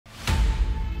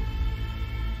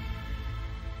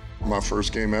My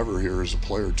first game ever here as a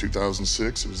player,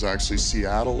 2006. It was actually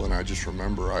Seattle, and I just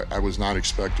remember I was not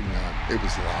expecting that. It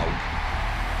was loud.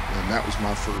 And that was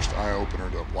my first eye-opener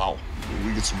to, wow,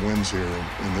 we get some wins here,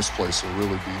 and this place will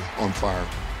really be on fire.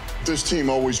 This team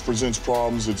always presents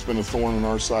problems. It's been a thorn in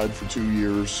our side for 2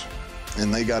 years,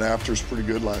 and they got after us pretty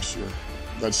good last year.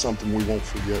 That's something we won't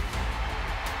forget.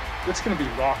 It's going to be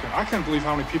rocking. I can't believe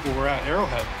how many people were at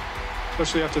Arrowhead,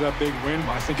 especially after that big win.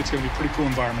 I think it's going to be a pretty cool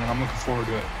environment, and I'm looking forward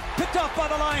to it. Picked off by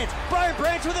the Lions. Brian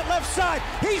Branch with it left side.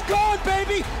 He's going,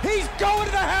 baby. He's going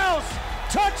to the house.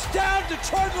 Touchdown,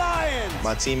 Detroit Lions.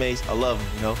 My teammates, I love them,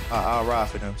 you know. I'll ride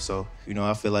for them. So, you know,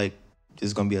 I feel like this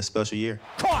is going to be a special year.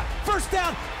 Caught. First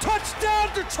down. Touchdown,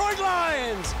 Detroit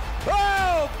Lions.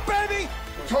 Oh, baby.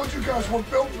 I told you guys we're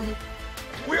built for it.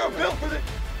 We are built for it.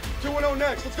 2-0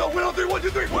 next. Let's go. 1-0-3,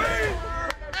 1-2-3. Win!